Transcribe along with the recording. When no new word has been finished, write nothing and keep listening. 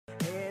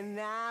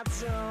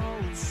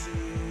don't see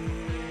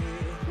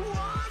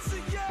once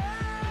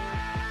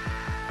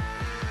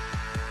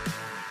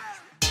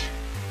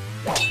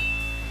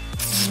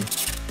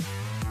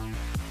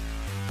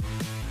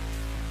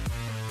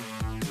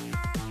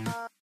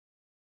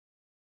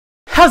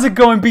How's it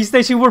going, Beast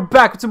Nation? We're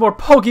back with some more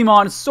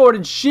Pokemon Sword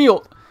and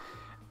Shield.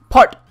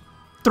 Part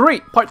 3.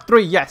 Part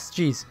 3, yes,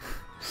 jeez.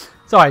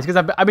 Sorry, it's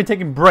because I've been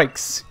taking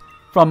breaks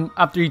from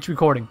after each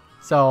recording.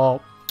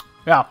 So,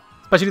 yeah.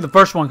 Especially the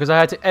first one, because I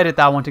had to edit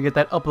that one to get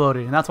that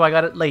uploaded. And that's why I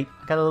got it late.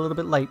 I got it a little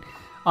bit late.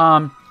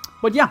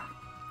 But yeah.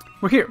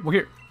 We're here.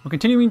 We're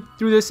continuing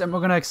through this, and we're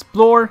going to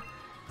explore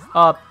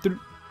through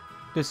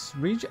this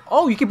region.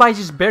 Oh, you can buy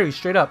just berries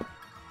straight up.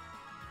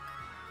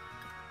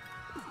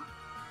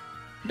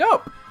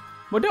 Dope.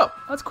 Well, dope.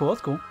 That's cool.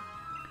 That's cool.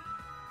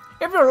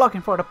 If you're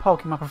looking for the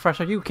Pokemon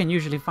Professor, you can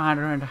usually find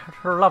her in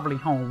her lovely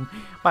home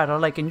by the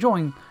lake,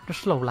 enjoying the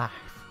slow life.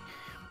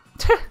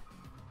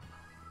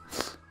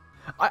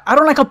 I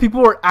don't like how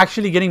people are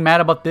actually getting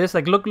mad about this.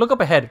 Like, look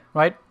up ahead,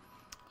 right?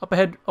 Up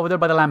ahead, over there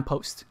by the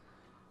lamppost.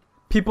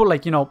 People,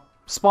 like, you know,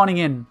 spawning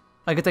in.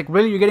 Like, it's like,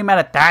 really? You're getting mad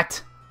at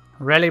that?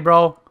 Really,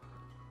 bro?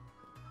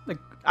 Like,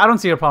 I don't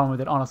see a problem with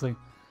it, honestly.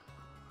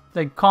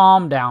 Like,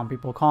 calm down,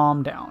 people.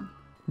 Calm down.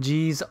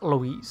 Jeez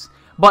Louise.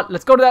 But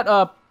let's go to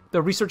that,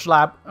 the research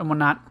lab and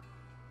whatnot.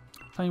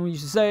 Something we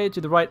used to say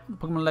to the right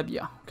Pokemon lab.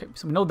 Yeah. Okay,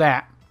 so we know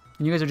that.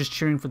 And you guys are just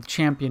cheering for the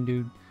champion,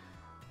 dude.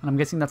 And I'm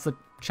guessing that's the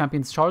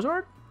champion's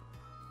Charizard?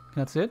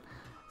 That's it.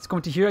 Let's go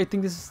into here. I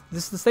think this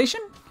is the station.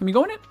 Can we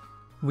go in it?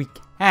 We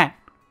can.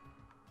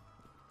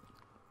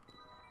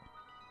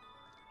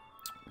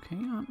 Okay.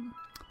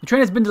 The train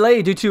has been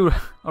delayed due to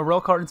a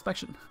rail car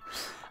inspection.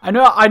 I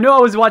know. I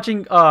was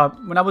watching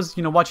when I was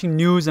watching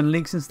news and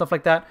links and stuff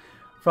like that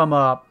from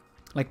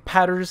like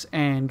Patters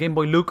and Game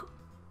Boy Luke.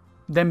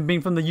 Them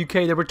being from the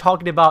UK, they were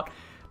talking about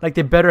like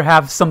they better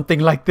have something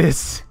like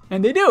this,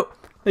 and they do.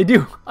 They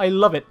do. I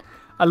love it.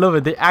 I love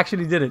it. They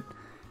actually did it.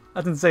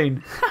 That's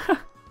insane.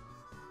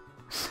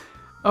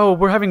 Oh,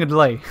 we're having a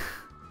delay.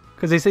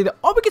 Because they say that,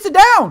 oh, we get it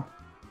down!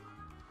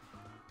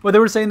 Well, they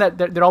were saying that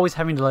they're always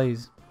having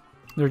delays.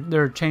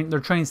 Their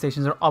train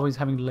stations are always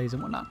having delays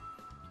and whatnot.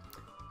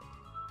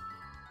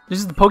 This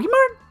is the Pokemon?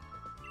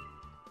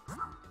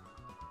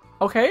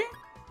 Okay.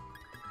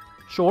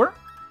 Sure.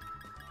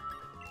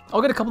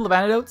 I'll get a couple of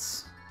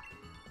antidotes.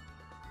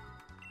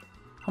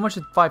 How much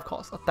did 5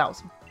 cost?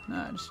 1,000.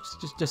 Nah,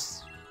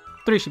 just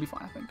 3 should be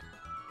fine, I think.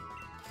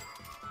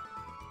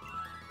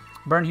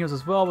 Burn heals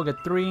as well. We'll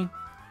get 3.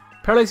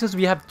 Paralysis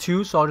we have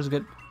 2, so I'll just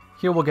get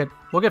here. We'll get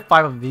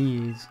 5 of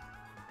these.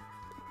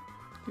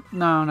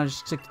 No,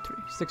 just 63.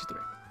 63.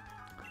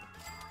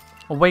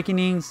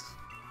 Awakenings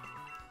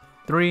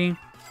 3.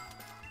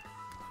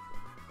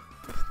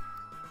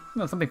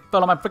 No, something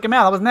fell on my freaking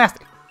mouth. That was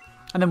nasty.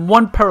 And then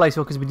 1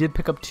 paralysis because we did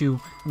pick up 2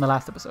 in the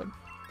last episode.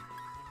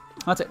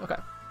 That's it. Okay.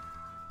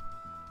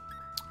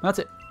 That's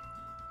it.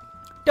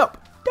 Dope.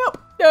 Dope.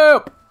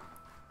 Dope.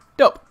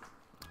 Dope.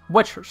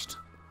 Wedgehurst.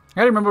 I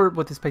gotta remember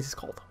what this place is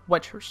called.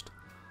 Wedgehurst.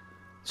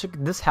 Check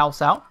this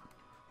house out.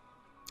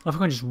 I'm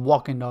gonna just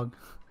walk in, dog.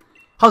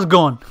 How's it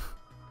going?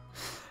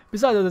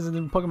 Besides, this is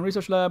the Pokemon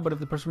Research Lab, but if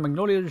the person from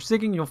Magnolia you're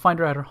seeking, you'll find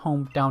her at her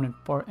home down in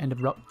far end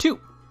of Route 2.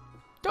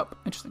 Dope.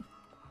 Interesting.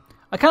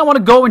 I kind of want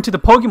to go into the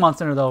Pokemon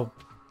Center, though.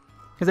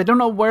 Because I don't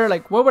know where,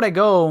 like, where would I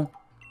go?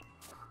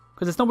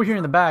 Because it's nowhere here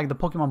in the bag, the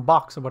Pokemon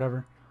box or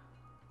whatever.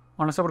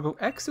 Unless I would go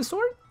X this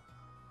sword?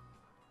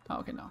 Oh,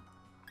 okay, no.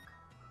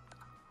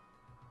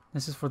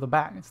 This is for the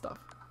bag and stuff.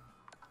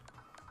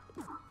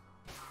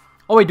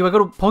 Oh wait, do I go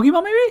to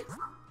Pokemon maybe?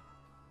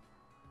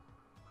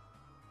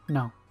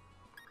 No.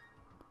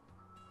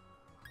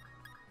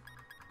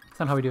 That's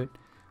not how we do it.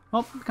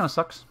 Well, it kind of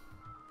sucks.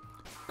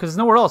 Because there's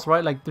nowhere else,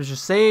 right? Like, there's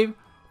just save,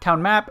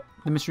 town map,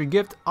 the mystery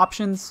gift,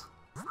 options.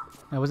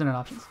 That wasn't in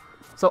options.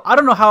 So, I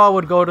don't know how I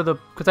would go to the...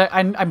 Because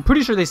I'm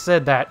pretty sure they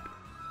said that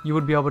you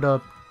would be able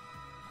to...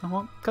 Oh,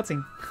 well,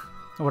 cutscene.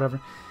 Or whatever.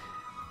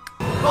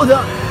 Well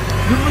done!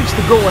 You've reached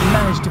the goal and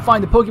managed to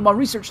find the Pokemon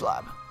Research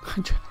Lab. I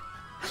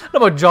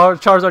love how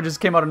Charizard just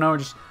came out of nowhere,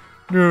 just...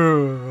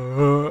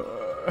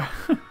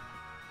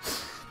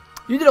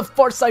 You did a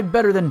far sight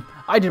better than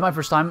I did my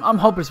first time. I'm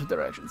hopeless with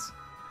directions.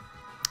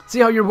 See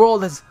how your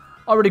world has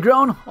already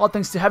grown? All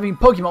thanks to having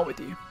Pokemon with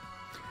you.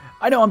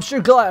 I know, I'm sure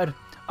glad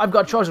I've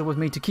got Charizard with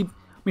me to keep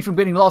me from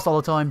getting lost all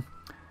the time.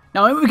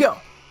 Now, here we go.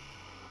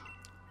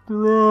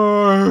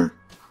 I'm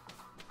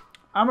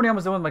already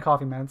almost done with my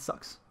coffee, man. It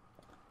sucks.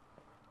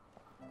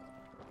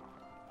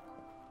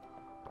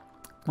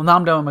 Well, now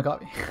I'm done with my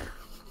coffee.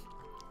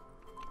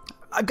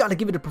 I've got to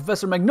give it to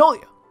Professor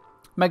Magnolia.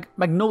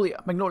 Magnolia,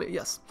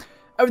 yes.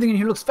 Everything in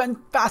here looks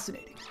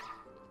fascinating.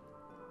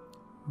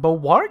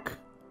 Bulwark?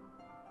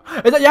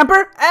 Is that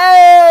Yamper?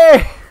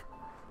 Hey!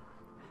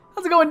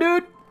 How's it going,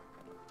 dude?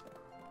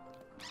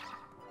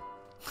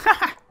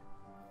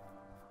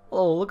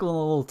 Oh, look at the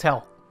little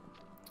tail.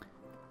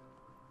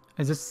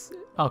 Is this...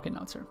 Okay,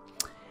 no, it's her.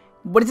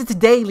 What is it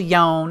today,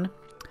 Leon?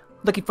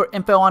 Looking for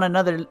info on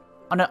another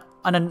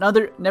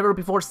never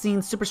before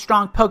seen super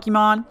strong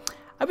Pokemon?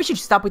 I wish you'd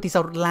stop with these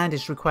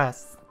outlandish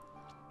requests.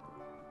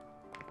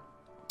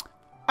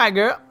 Alright,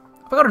 girl.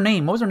 I forgot her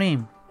name. What was her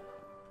name?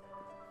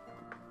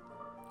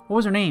 What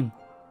was her name?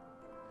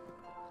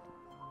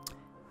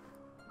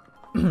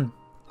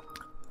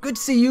 Good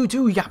to see you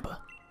too, Yappa.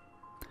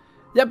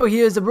 Yappa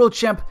here is a real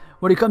champ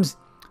when it comes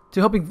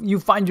to helping you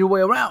find your way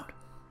around.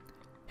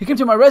 He came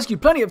to my rescue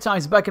plenty of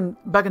times back in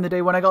the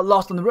day when I got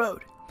lost on the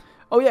road.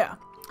 Oh yeah.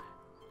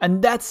 And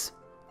that's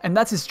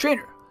his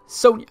trainer,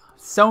 Sonia.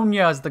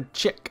 Sonia is the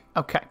chick.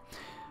 Okay.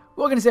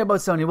 What can I say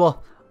about Sonia?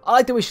 Well, I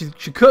like the way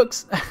she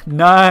cooks.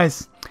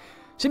 Nice.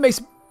 She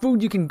makes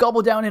food you can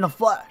gobble down in a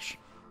flash.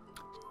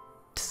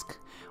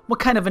 What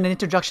kind of an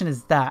introduction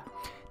is that?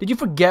 Did you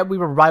forget we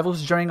were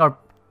rivals during our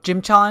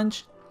gym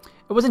challenge?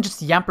 It wasn't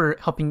just Yamper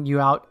helping you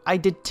out. I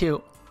did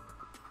too.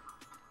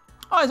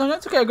 Alright, Sonia.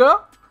 It's okay,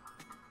 girl.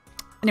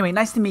 Anyway,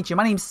 nice to meet you.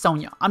 My name's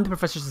Sonia. I'm the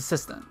professor's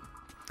assistant.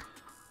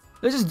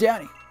 This is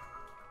Danny.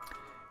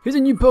 He's a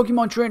new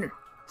Pokemon trainer.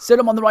 Set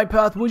him on the right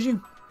path, would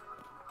you?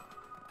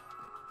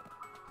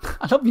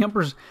 I love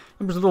Yamper's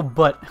little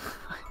butt.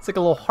 It's like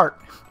a little heart.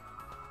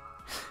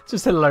 It's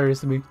just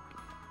hilarious to me.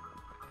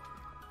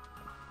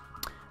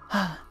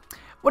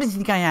 What does he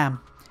think I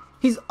am?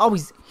 He's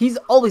always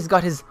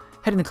got his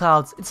head in the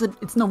clouds.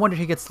 It's no wonder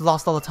he gets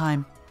lost all the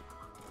time.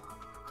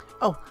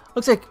 Oh,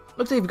 looks like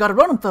you've got a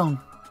Rotom phone.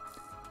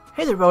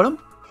 Hey there, Rotom.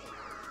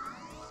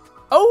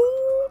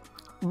 Oh,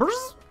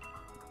 brrrs.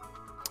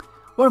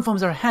 Rotom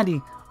phones are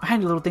handy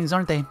little things,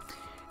 aren't they?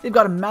 They've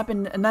got a map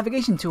and a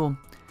navigation tool.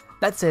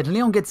 That's it.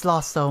 Leon gets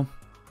lost, though.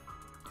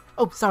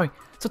 Oh, sorry.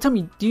 So tell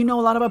me, do you know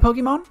a lot about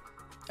Pokemon?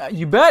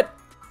 You bet.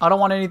 I don't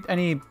want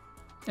any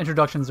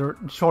introductions or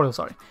tutorials.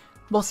 Sorry.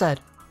 Well said.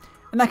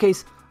 In that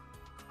case,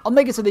 I'll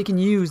make it so they can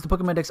use the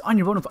Pokemon Dex on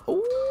your Rotom phone.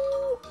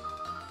 Oh,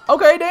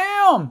 okay,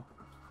 damn.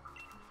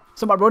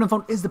 So my Rotom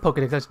phone is the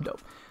Pokedex. That's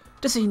dope.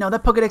 Just so you know,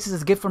 that Pokedex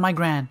is a gift from my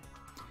Gran.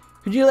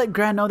 Could you let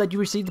Gran know that you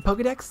received the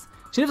Pokedex?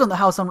 She lives on the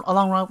house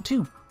along Route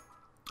 2.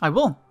 I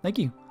will. Thank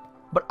you.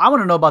 But I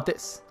want to know about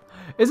this.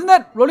 Isn't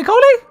that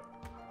Roly-Coly?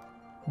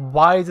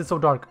 Why is it so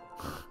dark?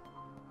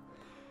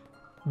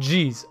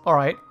 Jeez.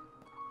 Alright.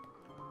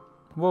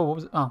 Whoa, what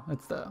was it? Oh,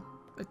 it's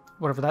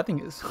whatever that thing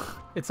is.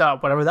 It's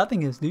whatever that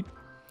thing is, dude.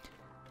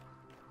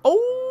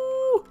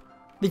 Oh!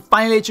 They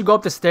finally let you go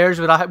up the stairs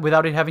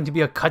without it having to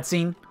be a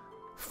cutscene.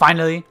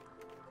 Finally.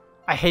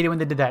 I hate it when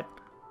they did that.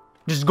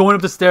 Just going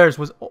up the stairs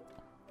was...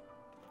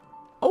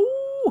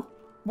 Oh!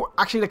 We're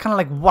actually kind of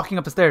like walking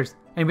up the stairs.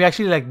 And we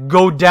actually like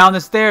go down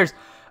the stairs.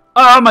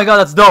 Oh my god,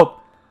 that's dope.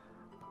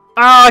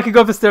 Ah, I could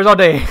go up the stairs all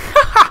day.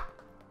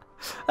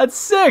 That's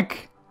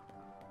sick.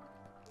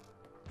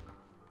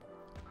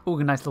 Ooh,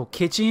 a nice little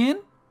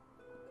kitchen.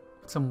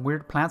 Some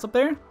weird plants up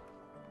there.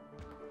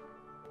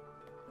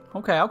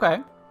 Okay, okay.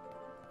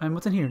 And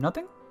what's in here?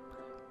 Nothing?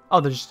 Oh,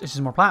 it's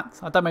just more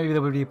plants. I thought maybe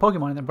there would be a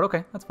Pokemon in there, but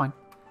okay, that's fine.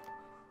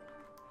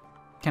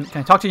 Can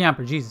I talk to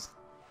Yamper? Jesus.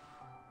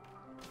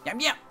 Yam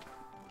yam.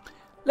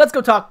 Let's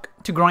go talk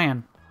to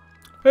Gran.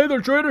 Hey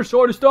there, trainer.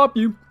 Sorry to stop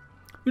you.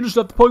 You just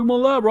left the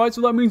Pokemon lab, right? So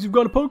that means you've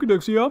got a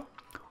Pokedex, yeah?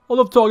 I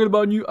love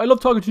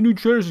talking to new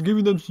trainers and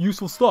giving them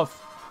useful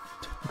stuff.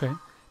 Okay.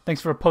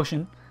 Thanks for a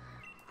potion.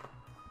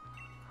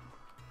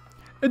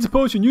 It's a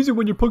potion. Use it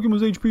when your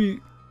Pokemon's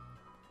HP,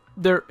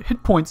 their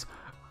hit points,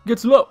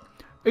 gets low.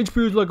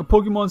 HP is like a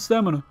Pokemon's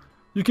stamina.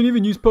 You can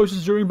even use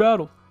potions during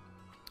battle.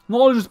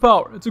 Knowledge is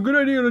power. It's a good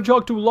idea to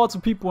talk to lots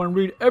of people and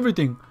read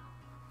everything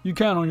you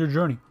can on your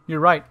journey. You're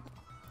right.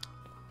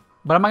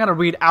 But I'm not going to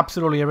read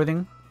absolutely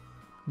everything.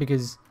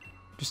 Because,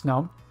 just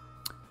no.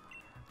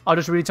 I'll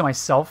just read it to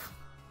myself.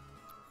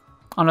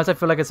 Unless I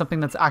feel like it's something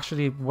that's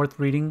actually worth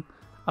reading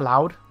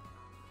aloud.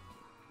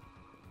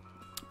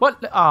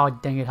 What? Oh,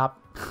 dang it, Hop.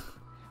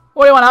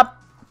 What do you want, Hop?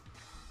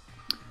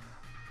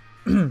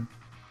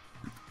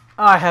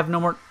 I have no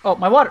more... Oh,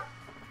 my water.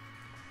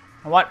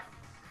 My water.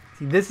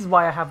 See, this is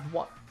why I have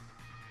water.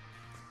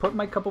 Put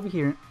my cup over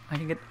here. I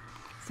can get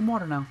some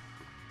water now.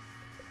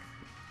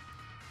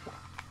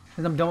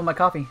 Because I'm done with my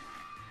coffee.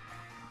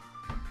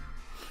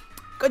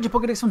 Got your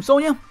Pokedex from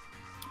Sonia?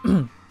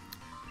 Then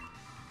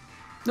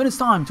it's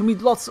time to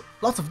meet lots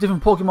of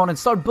different Pokemon and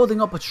start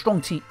building up a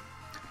strong team.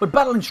 But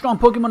battling strong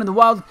Pokemon in the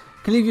wild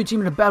can leave your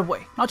team in a bad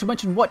way. Not to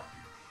mention what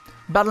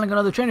battling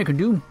another trainer can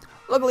do.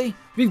 Luckily,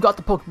 we've got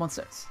the Pokemon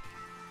sets.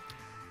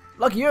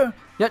 Luckier,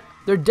 yet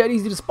they're dead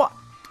easy to spot.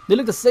 They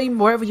look the same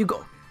wherever you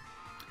go.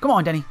 Come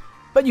on, Danny.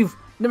 Bet you've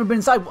never been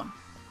inside one.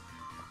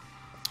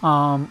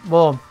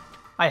 Well,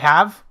 I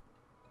have.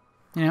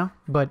 You know,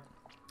 but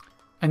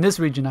in this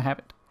region I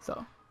haven't.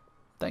 So,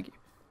 thank you.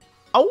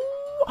 Oh!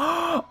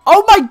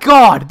 Oh my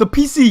god! The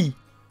PC!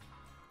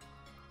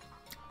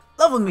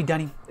 Love with me,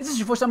 Danny. Is this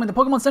your first time in the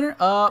Pokemon Center?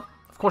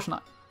 Of course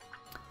not.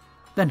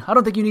 Then, I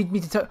don't think you need me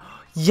to tell...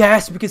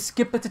 Yes, we can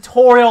skip the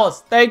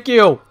tutorials! Thank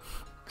you!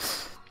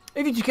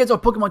 If you two kids are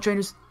Pokemon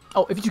trainers...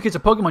 Oh, if you two kids are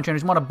Pokemon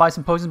trainers, want to buy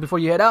some potions before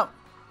you head out?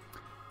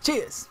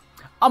 Cheers!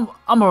 I'm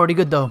already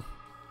good, though.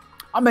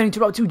 I'm heading to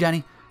Route 2,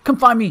 Danny. Come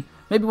find me,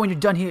 maybe when you're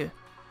done here.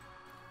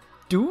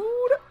 Dude,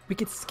 we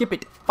can skip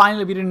it.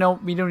 Finally, we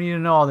don't need to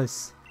know all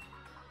this.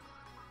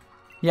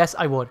 Yes,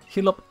 I would.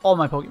 Heal up all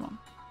my Pokemon.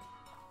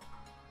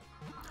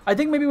 I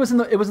think maybe it was in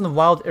the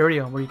wild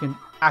area where you can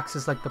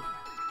access like the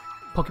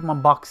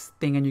Pokemon box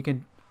thing and you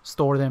can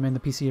store them in the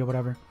PC or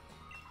whatever.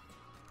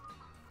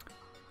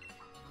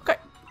 Okay.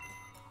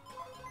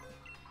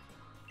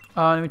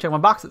 Let me check my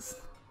boxes.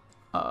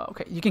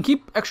 Okay, you can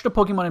keep extra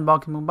Pokemon in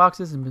Pokemon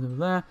boxes and blah,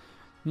 blah,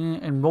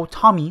 blah. And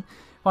Rotami.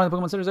 Find the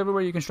Pokemon centers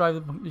everywhere. You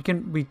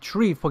can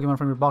retrieve Pokemon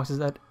from your boxes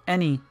at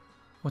any.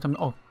 Rotami.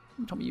 Oh,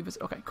 Rotami you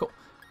visit. Okay, cool.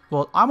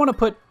 Well, I want to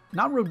put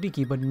not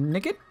Rodiki but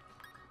Nickit.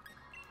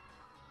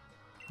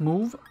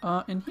 Move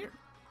in here.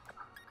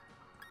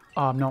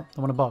 No,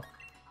 the one above.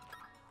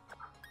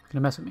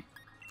 Gonna mess with me.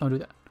 Don't do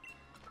that.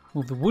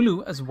 Move the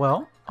Wooloo as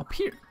well up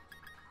here.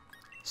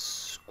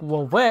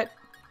 Squavette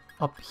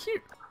up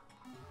here.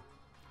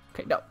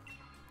 Okay, no.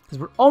 Because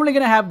we're only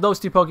gonna have those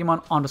 2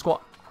 Pokemon on the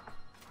squad.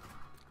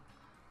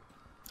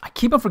 I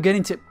keep on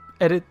forgetting to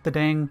edit the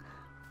dang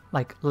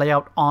like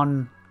layout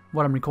on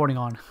what I'm recording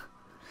on.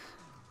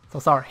 So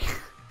sorry.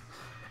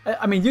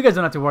 I mean, you guys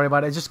don't have to worry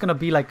about it. It's just gonna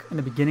be like in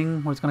the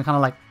beginning where it's gonna kind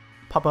of like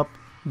pop up,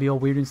 be all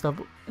weird and stuff.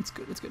 But it's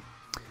good. It's good.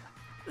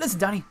 Listen,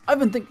 Danny, I've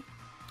been thinking.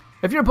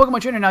 If you're a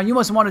Pokemon trainer now, you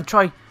must want to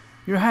try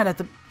your hand at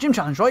the gym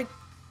challenge, right?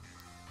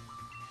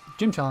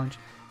 Gym challenge.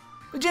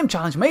 The gym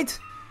challenge, mate.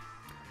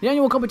 The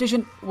annual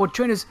competition where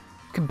trainers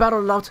can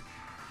battle it out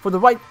for the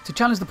right to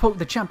challenge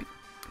the champion.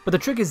 But the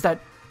trick is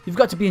that you've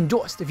got to be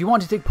endorsed if you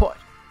want to take part.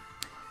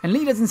 And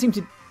Lee doesn't seem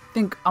to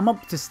think I'm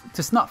up to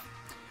snuff.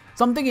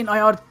 So I'm thinking I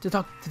ought to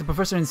talk to the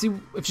professor and see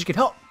if she could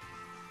help.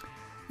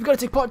 You've got to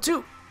take part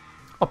too.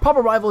 A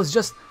proper rival is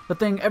just the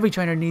thing every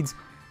trainer needs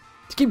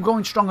to keep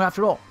growing stronger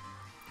after all.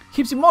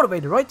 Keeps you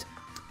motivated, right?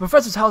 The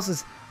professor's house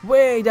is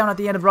way down at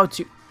the end of Route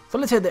 2. So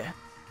let's head there.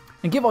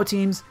 And give our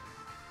teams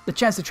the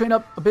chance to train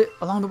up a bit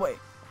along the way.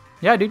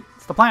 Yeah, dude.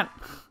 It's the plan.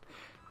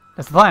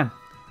 That's the plan.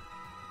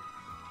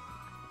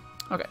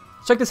 Okay.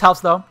 Check this house,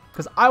 though.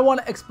 Because I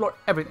want to explore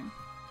everything.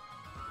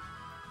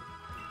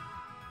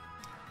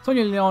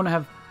 Sonia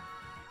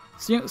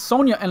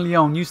and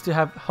Leon used to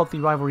have healthy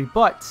rivalry,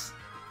 but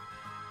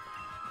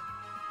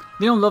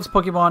Leon loves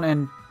Pokemon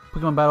and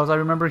Pokemon battles. I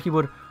remember he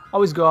would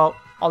always go out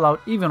all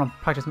out, even on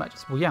practice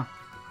matches. Well, yeah.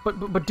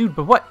 But dude,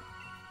 but what?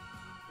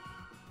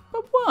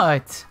 But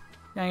what?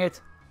 Dang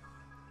it.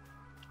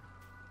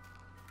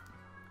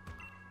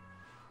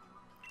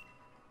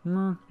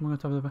 We're gonna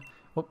talk about.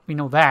 Well, we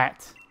know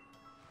that.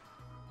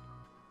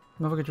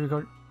 Never get to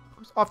record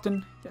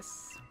often.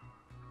 Yes.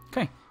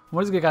 Okay.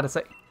 What does it got to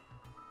say?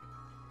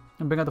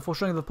 And bring out the full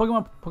strength of the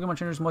Pokemon. Pokemon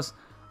trainers must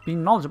be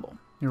knowledgeable.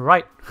 You're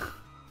right.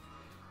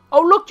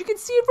 Oh, look! You can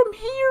see it from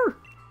here!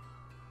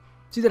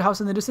 See that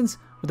house in the distance?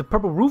 With the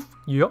purple roof?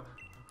 Yep.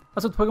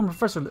 That's what the Pokemon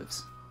Professor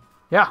lives.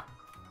 Yeah.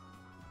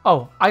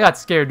 Oh, I got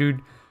scared, dude.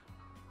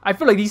 I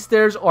feel like these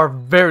stairs are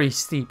very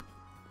steep.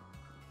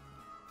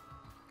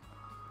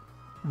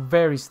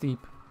 Very steep.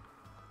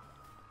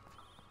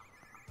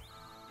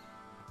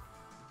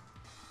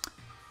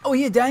 Oh,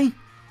 yeah, Danny.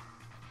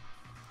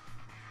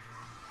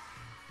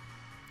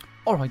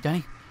 Alright,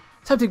 Danny.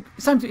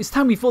 It's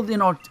time we filled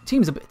in our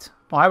teams a bit.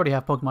 Oh, I already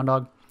have Pokemon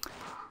Dog.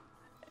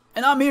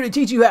 And I'm here to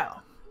teach you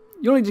how.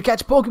 You'll need to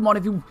catch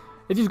Pokemon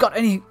if you've got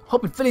any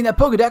hope in filling that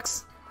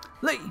Pokedex.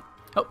 Lee.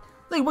 Oh,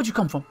 Lee, where'd you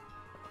come from?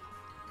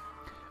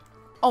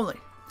 Only.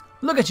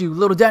 Look at you,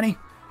 little Danny.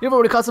 You've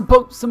already caught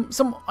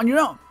some on your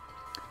own.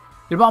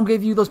 Your mom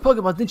gave you those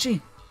Pokeballs, didn't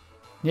she?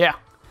 Yeah.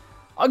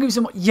 I'll give you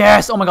some.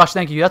 Yes! Oh my gosh,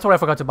 thank you. That's what I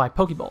forgot to buy.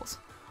 Pokeballs.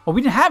 Well,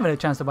 we didn't have a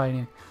chance to buy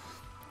any.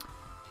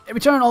 In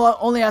return, I'll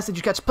only ask that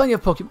you catch plenty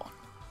of Pokemon.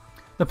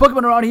 The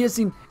Pokemon around here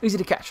seem easy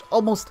to catch.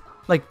 Almost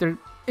like they're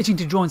itching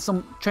to join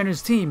some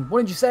trainer's team.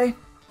 What did you say?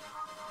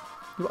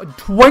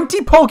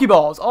 20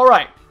 Pokeballs!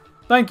 Alright.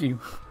 Thank you.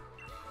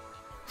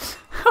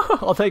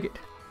 I'll take it.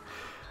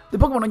 The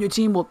Pokemon on your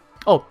team will...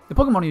 Oh, the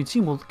Pokemon on your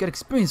team will get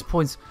experience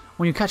points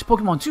when you catch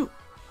Pokemon too.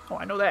 Oh,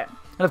 I know that.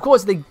 And of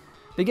course, they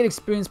get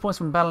experience points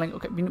from battling...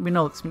 Okay, we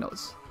know this. We know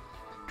this.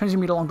 Trainers you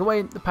meet along the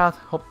way, the path,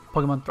 help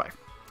Pokemon thrive.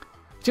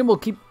 The team will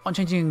keep on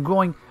changing and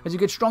growing as you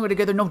get stronger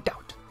together, no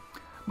doubt.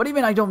 But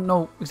even I don't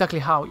know exactly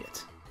how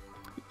yet.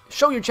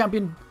 Show your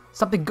champion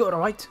something good,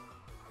 alright?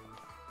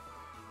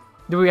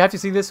 Do we have to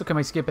see this, or can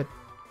I skip it?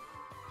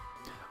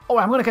 Oh,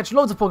 I'm gonna catch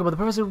loads of Pokemon. The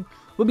professor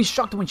will be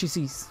shocked when she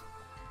sees.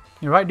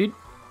 You're right, dude.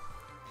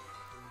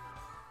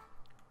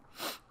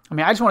 I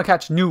mean, I just want to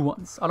catch new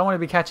ones. I don't want to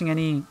be catching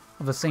any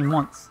of the same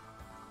ones.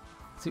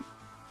 Let's see.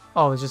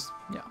 Oh, it's just...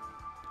 Yeah.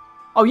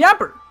 Oh,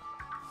 Yamper!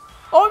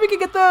 Oh, we can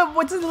get the...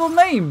 What's his little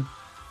name?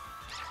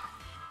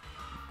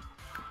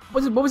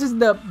 What was his...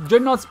 The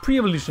Dreadnought's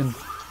pre-evolution.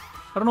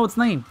 I don't know its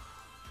name.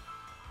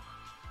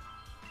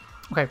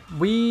 Okay,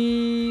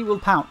 we will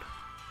pound.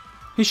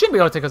 He shouldn't be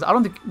able to take us. I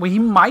don't think... Well, he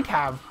might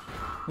have,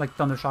 like,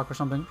 Thunder Shock or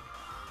something.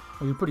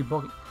 Oh, you're pretty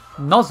bulky.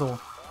 Nuzzle.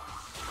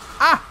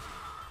 Ah!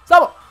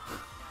 Stop!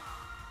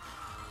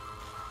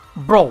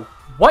 Bro,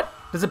 what?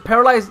 Does it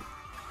paralyze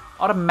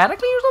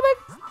automatically or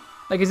something?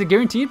 Like, is it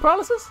guaranteed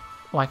paralysis?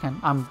 Oh, I can.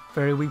 I'm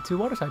very weak to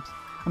water types.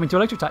 I mean, to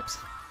electric types.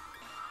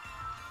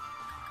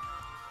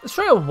 Let's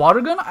try a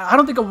water gun. I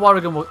don't think a water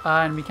gun will.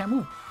 And we can't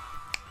move.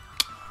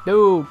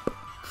 Nope.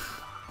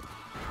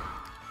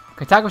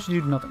 Okay, tackle should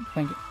do nothing.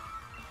 Thank you.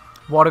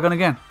 Water gun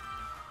again.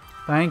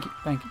 Thank you.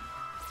 Thank you.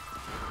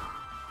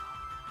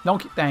 Don't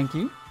keep. Thank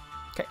you.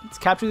 Okay, let's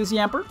capture this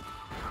Yamper.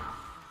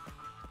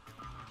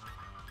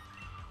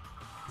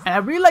 And I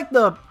really like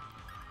the.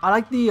 I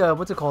like the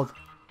what's it called?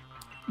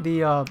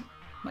 The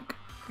like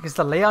I guess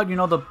the layout. You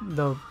know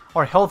the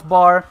our health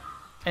bar,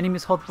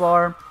 enemy's health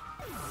bar.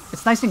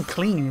 It's nice and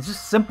clean. It's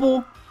just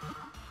simple,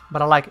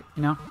 but I like it.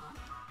 You know.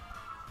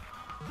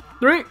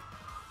 3.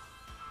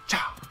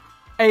 Cha.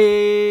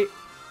 Hey.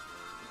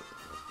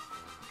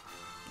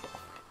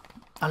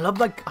 I love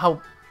like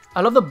how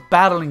I love the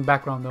battling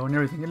background though and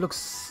everything. It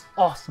looks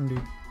awesome,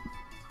 dude.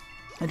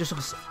 It just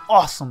looks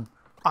awesome.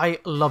 I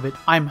love it.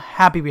 I'm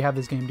happy we have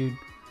this game, dude.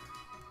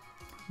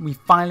 We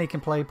finally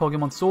can play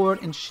Pokemon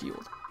Sword and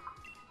Shield.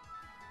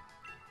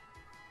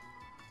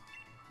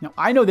 Now,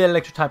 I know the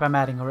electric type I'm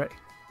adding already.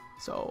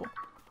 So,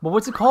 but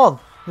what's it called?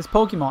 This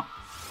Pokemon.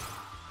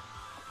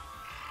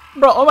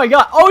 Bro, oh my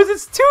god. Oh, it's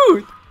its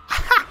tooth!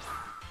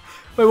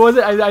 Wait, what was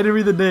it? I didn't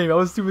read the name. I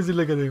was too busy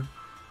looking at him.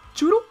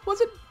 Choodle?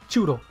 Was it?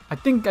 Choodle. I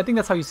think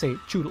that's how you say it.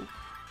 Choodle.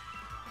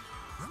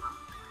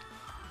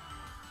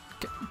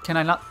 Can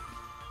I not?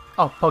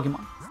 Oh,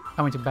 Pokemon.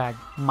 I went to bag.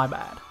 My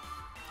bad.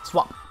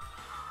 Swap.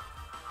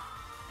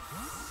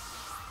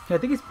 Yeah, I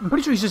think I'm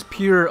pretty sure he's just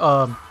pure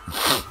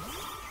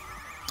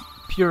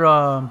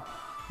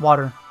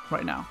water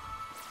right now.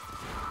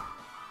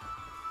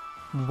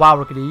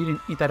 Wow, Rookidee, you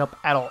didn't eat that up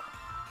at all.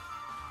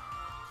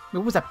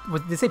 What was that?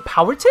 Did they say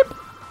power tip?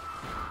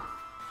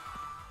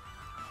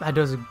 That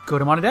does a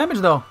good amount of damage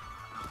though.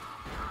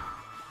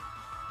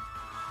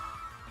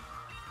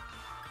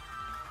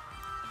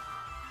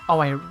 Oh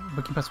wait,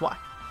 we can press Y.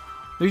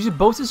 They usually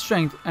boasts his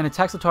strength and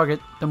attacks the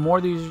target. The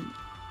more they usually...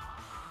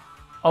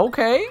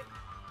 Okay.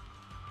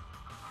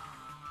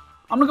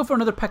 I'm gonna go for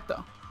another peck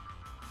though.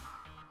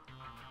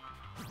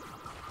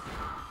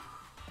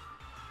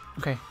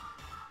 Okay.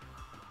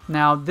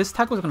 Now this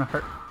tackle is gonna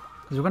hurt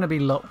because we're gonna be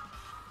low.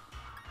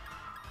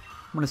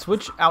 I'm gonna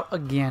switch out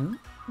again.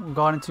 We'll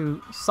go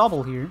into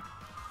Sobble here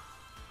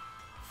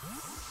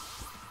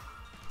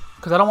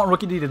because I don't want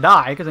Rookidee to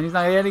die because then he's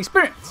not getting any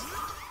experience.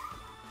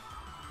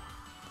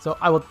 So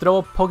I will throw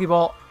a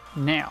Pokeball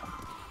now.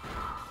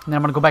 And then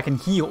I'm gonna go back and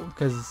heal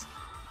because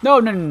no.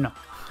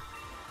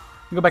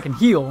 Go back and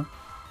heal.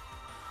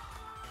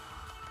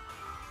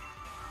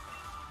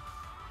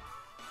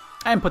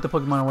 And put the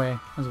Pokemon away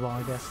as well,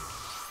 I guess.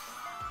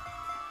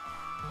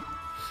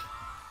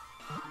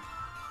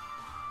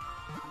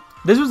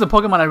 This was the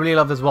Pokemon I really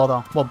loved as well,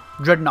 though. Well,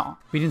 Dreadnought.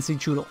 We didn't see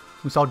Choodle.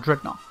 We saw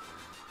Dreadnought.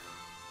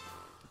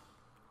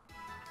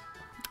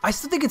 I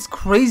still think it's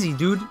crazy,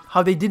 dude,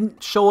 how they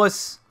didn't show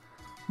us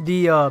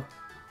the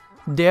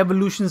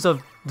evolutions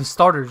of the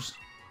starters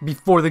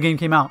before the game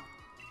came out.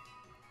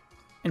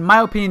 In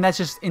my opinion, that's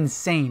just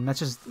insane. That's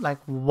just like,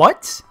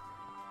 what?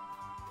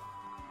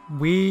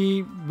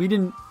 We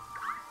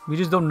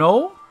just don't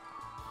know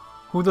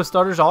who the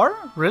starters are?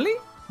 Really?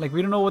 Like,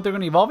 we don't know what they're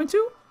going to evolve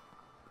into?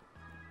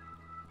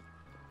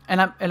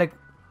 And I'm like...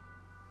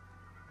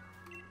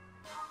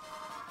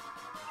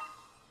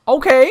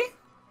 Okay.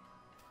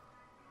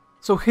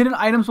 So hidden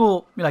items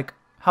will, like,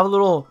 have a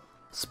little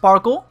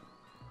sparkle.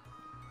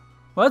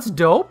 Well, that's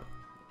dope.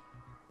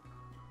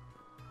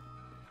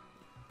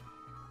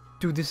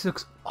 Dude, this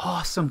looks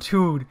awesome,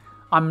 dude.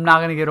 I'm not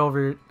going to get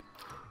over it.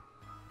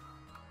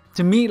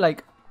 To me,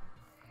 like...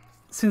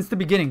 Since the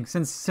beginning,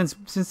 since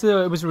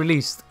it was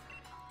released,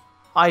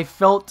 I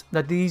felt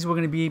that these were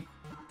going to be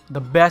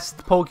the best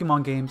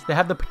Pokemon games. They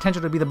have the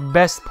potential to be the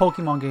best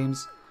Pokemon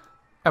games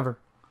ever.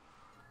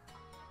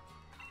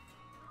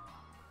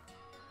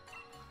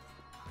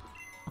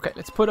 Okay,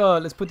 let's put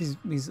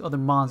these other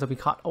mons that we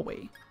caught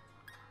away.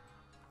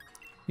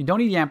 We don't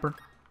need Yamper,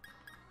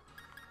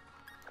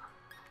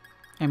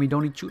 and we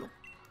don't need Choodle.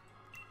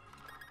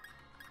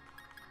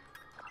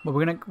 But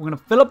we're gonna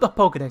fill up the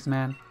Pokedex,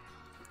 man.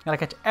 Gotta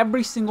catch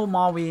every single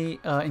Maw we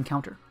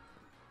encounter.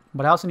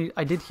 But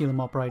I did heal him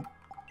up, right?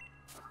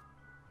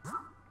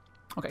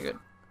 Okay, good.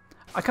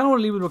 I kind of want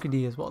to leave with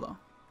Rookidee as well, though.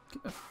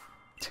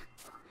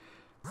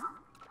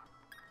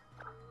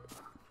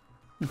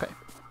 Okay.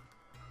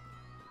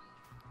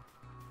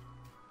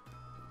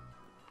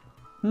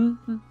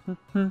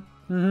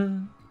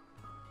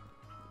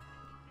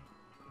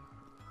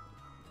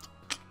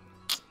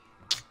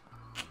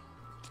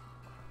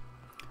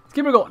 Let's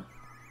keep it going.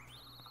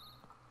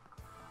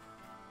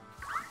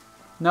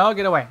 No,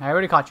 get away. I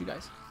already caught you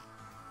guys.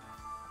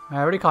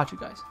 I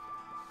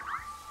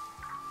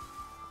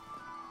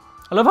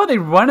love how they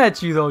run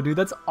at you though, dude.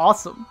 That's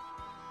awesome.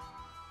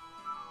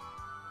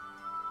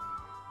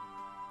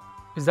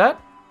 Is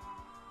that?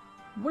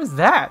 What is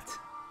that?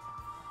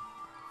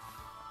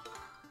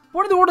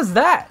 What in the world is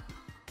that?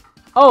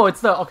 Oh, it's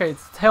the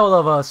it's the tail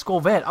of a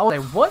Skolvet. I was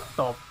like, what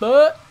the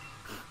fuck?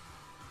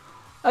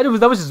 That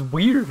was just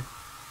weird.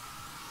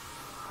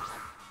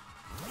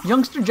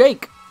 Youngster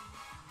Jake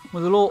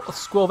with a little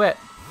Skolvet.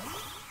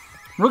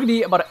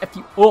 Rookidee about to F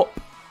you up.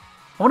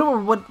 I wonder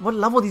what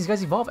level these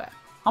guys evolve at.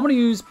 I'm gonna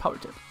use Power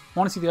Tip. I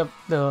want to see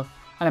the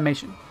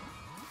animation.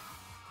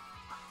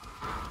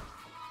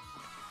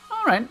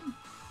 All right.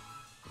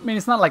 I mean,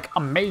 it's not like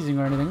amazing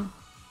or anything.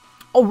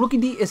 Oh, Rookie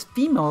D is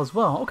female as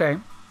well. Okay.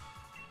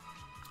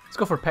 Let's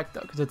go for Peck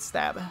though, because it's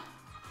stab.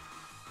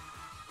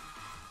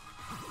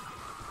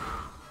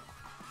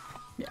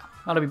 Yeah,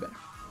 that'll be better.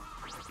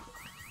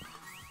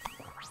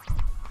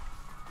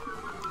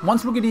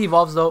 Once Rookie D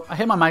evolves though, I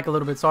hit my mic a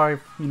little bit. Sorry,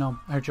 you know,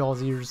 I hurt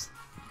y'all's ears.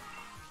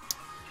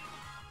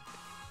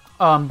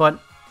 But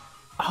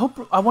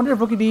I wonder if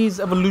Rookie D's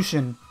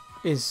evolution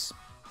is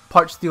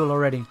part Steel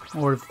already,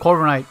 or if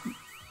Corviknight,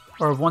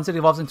 or if once it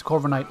evolves into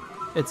Corviknight,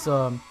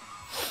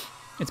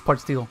 it's part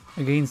Steel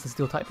against the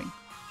Steel typing.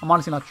 I'm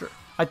honestly not sure.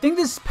 I think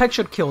this Peck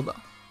should kill though.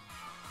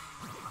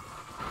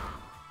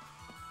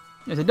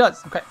 Yes, it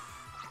does. Okay.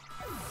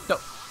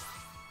 Dope.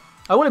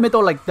 I will admit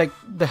though, like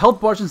the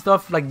health bars and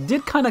stuff, like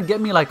did kind of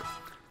get me like a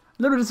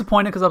little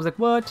disappointed because I was like,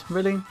 what?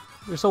 Really?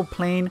 They're so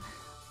plain,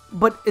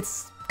 but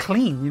it's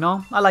clean, you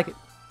know? I like it.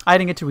 I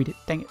didn't get to read it.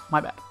 Dang it.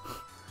 My bad.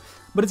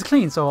 But it's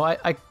clean, so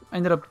I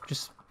ended up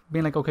just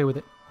being like okay with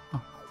it.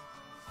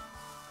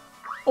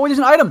 Oh, there's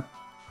an item.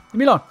 Leave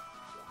me alone.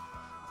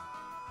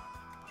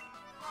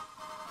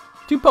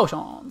 2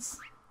 potions.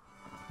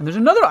 And there's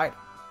another item.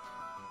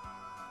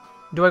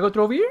 Do I go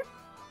through over here?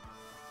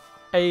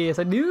 Hey, yes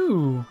I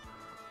do.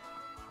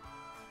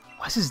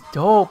 Oh, this is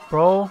dope,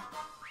 bro.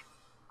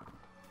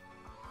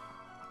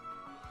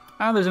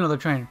 And there's another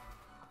trainer.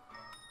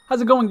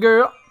 How's it going,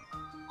 girl?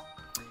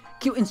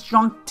 Cute and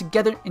strong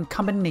together in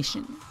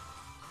combination.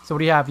 So what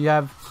do you have? You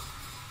have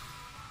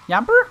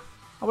Yamper?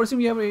 I would assume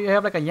you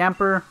have like a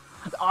Yamper.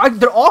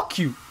 They're all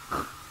cute.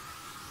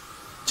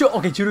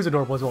 Okay, Chudo's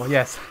adorable as well.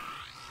 Yes,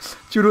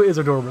 Chudo is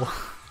adorable.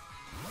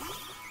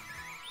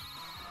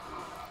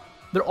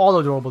 They're all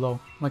adorable though.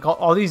 Like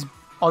all these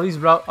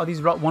Route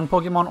 1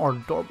 Pokemon are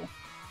adorable.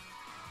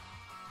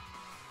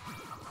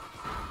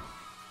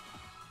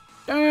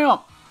 Damn.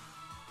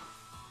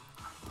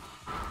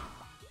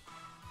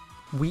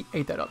 We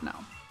ate that up now.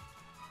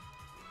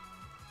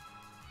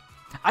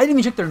 I didn't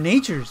even check their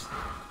natures.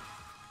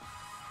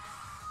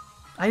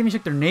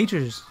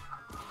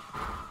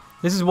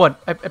 This is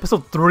what?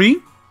 Episode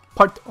 3?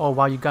 Oh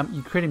wow, you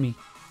critted me.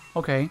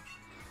 Okay.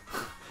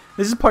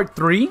 This is part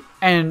 3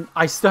 and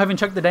I still haven't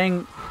checked the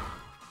dang,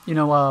 you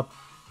know,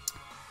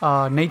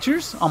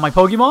 natures on my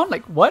Pokemon?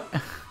 Like what?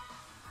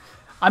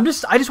 I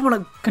just want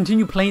to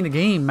continue playing the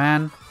game,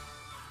 man.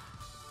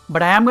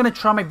 But I am going to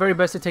try my very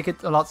best to take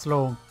it a lot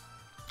slower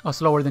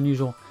than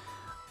usual.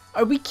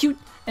 Are we cute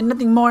and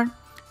nothing more?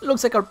 It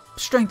looks like our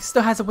strength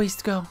still has a ways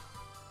to go.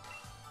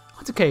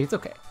 It's okay, it's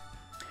okay.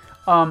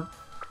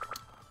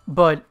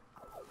 But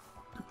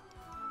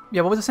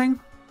yeah, what was I saying?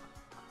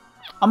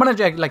 I'm gonna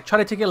like try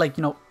to take it like,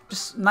 you know,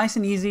 just nice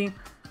and easy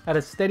at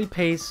a steady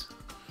pace.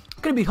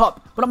 I'm gonna be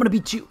hot, but I'm gonna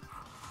beat you.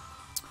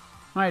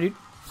 Alright, dude.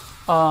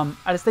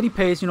 At a steady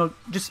pace, you know,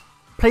 just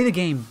play the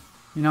game,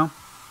 you know.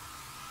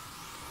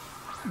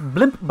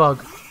 Blimp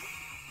Bug.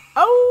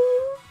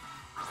 Oh,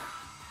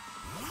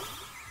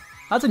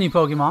 that's a new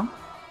Pokemon.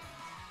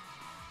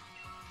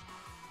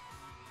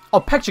 Oh,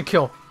 Peck should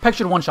kill. Peck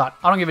should one-shot.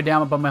 I don't give a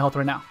damn about my health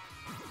right now.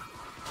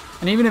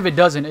 And even if it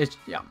doesn't, it's,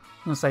 yeah, I'm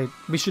gonna say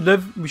we should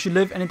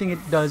live anything it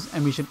does,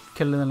 and we should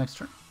kill it in the next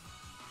turn.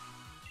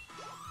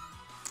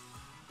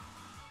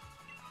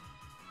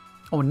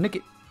 Oh, nick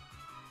it.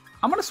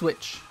 I'm gonna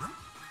switch.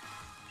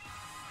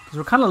 Because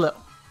we're kind of low.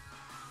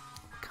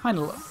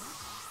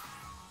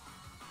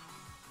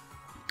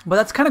 But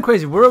that's kind of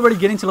crazy. We're already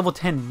getting to level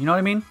 10, you know what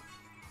I mean?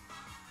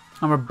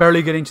 And we're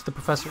barely getting to the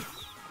professor.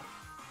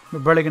 We're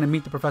barely gonna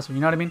meet the professor, you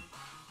know what I mean?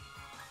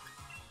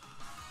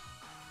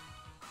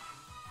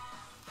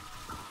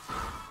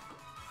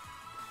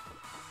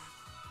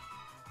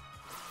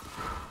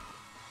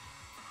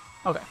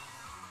 Okay.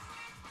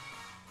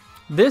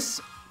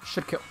 This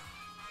should kill.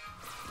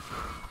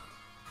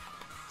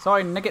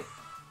 Sorry, nick it.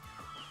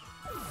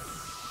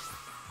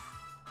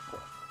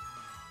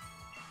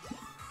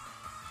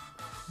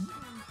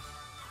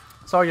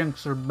 Sorry, young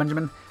Sir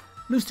Benjamin.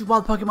 Lose to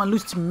wild Pokemon,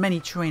 lose to many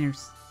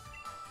trainers.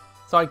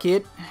 Sorry,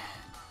 kid.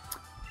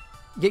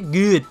 Get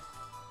good.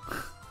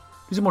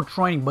 Do some more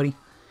training, buddy.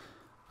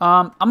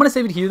 I'm gonna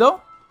save it here,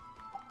 though.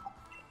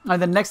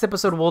 And the next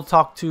episode, we'll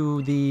talk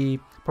to the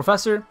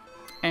professor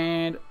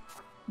and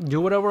do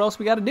whatever else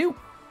we gotta do.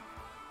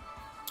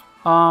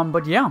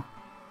 But yeah.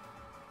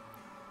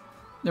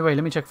 Wait,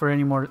 let me check for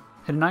any more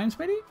hidden items,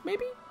 maybe?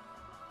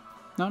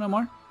 No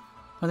more?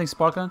 Nothing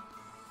sparkling?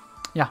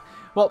 Yeah.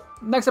 Well,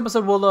 next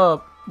episode I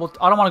don't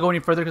want to go any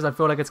further because I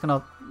feel like it's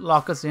gonna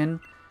lock us in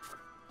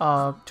to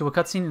a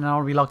cutscene, and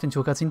I'll be locked into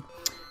a cutscene.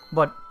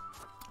 But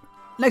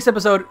next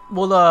episode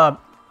we'll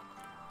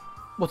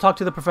talk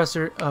to the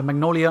Professor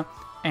Magnolia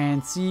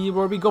and see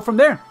where we go from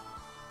there.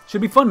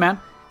 Should be fun, man.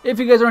 If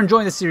you guys are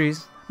enjoying the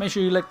series, make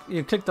sure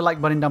you click the like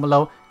button down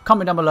below,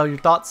 comment down below your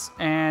thoughts,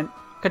 and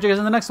catch you guys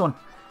in the next one.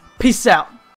 Peace out.